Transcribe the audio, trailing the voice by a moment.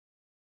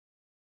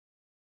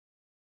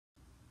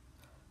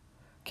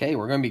Okay,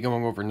 we're going to be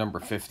going over number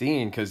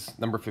 15 because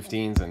number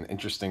 15 is an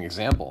interesting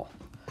example.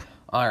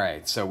 All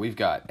right, so we've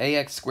got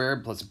ax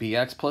squared plus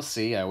bx plus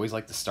c. I always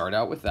like to start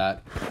out with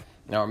that.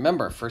 Now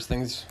remember, first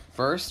things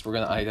first, we're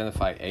going to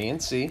identify a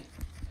and c.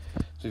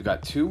 So we've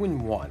got 2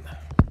 and 1.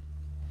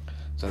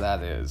 So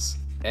that is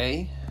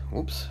a,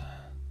 oops,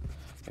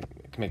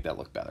 I can make that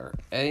look better.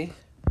 A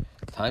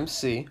times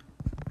c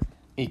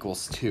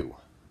equals 2.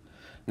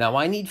 Now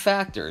I need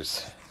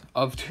factors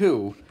of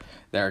 2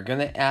 that are going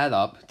to add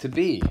up to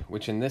b,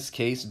 which in this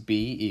case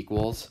b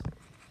equals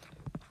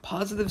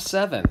positive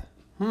 7.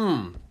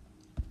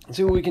 Let's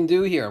see what we can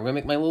do here. I'm going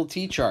to make my little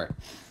t-chart.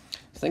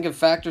 Let's think of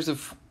factors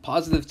of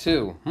positive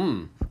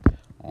 2.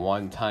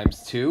 1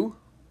 times 2.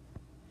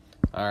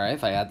 All right,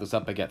 if I add those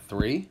up, I get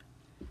 3.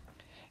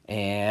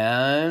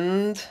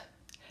 And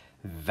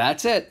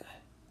that's it.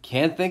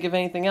 Can't think of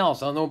anything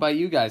else. I don't know about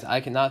you guys.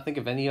 I cannot think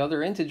of any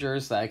other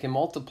integers that I can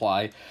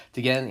multiply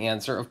to get an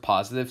answer of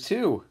positive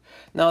 2.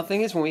 Now, the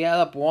thing is, when we add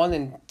up 1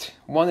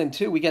 and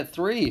 2, we get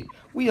 3.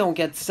 We don't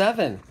get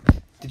 7.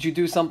 Did you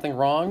do something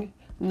wrong?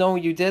 No,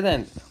 you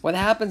didn't. What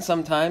happens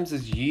sometimes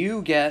is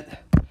you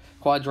get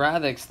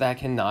quadratics that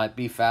cannot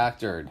be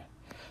factored.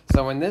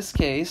 So in this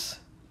case,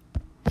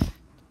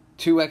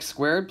 2x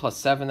squared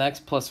plus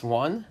 7x plus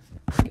 1,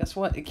 guess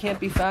what? It can't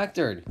be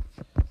factored.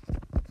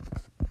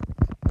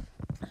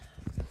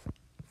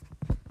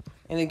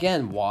 And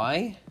again,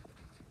 why?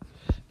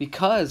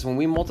 Because when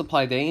we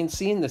multiplied a and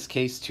c, in this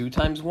case 2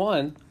 times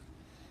 1,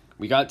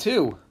 we got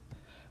 2.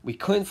 We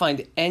couldn't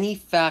find any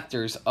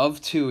factors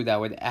of 2 that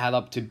would add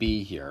up to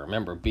b here.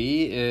 Remember,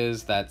 b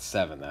is that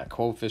 7, that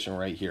coefficient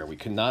right here. We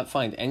could not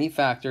find any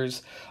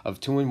factors of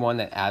 2 and 1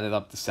 that added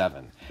up to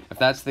 7. If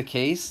that's the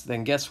case,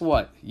 then guess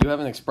what? You have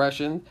an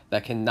expression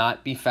that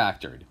cannot be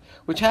factored,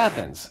 which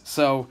happens.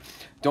 So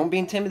don't be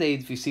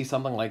intimidated if you see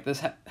something like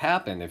this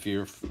happen. If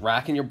you're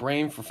racking your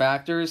brain for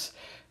factors,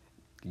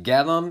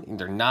 get them.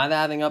 They're not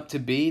adding up to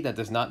b. That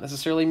does not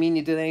necessarily mean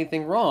you did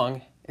anything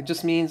wrong. It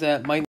just means that it might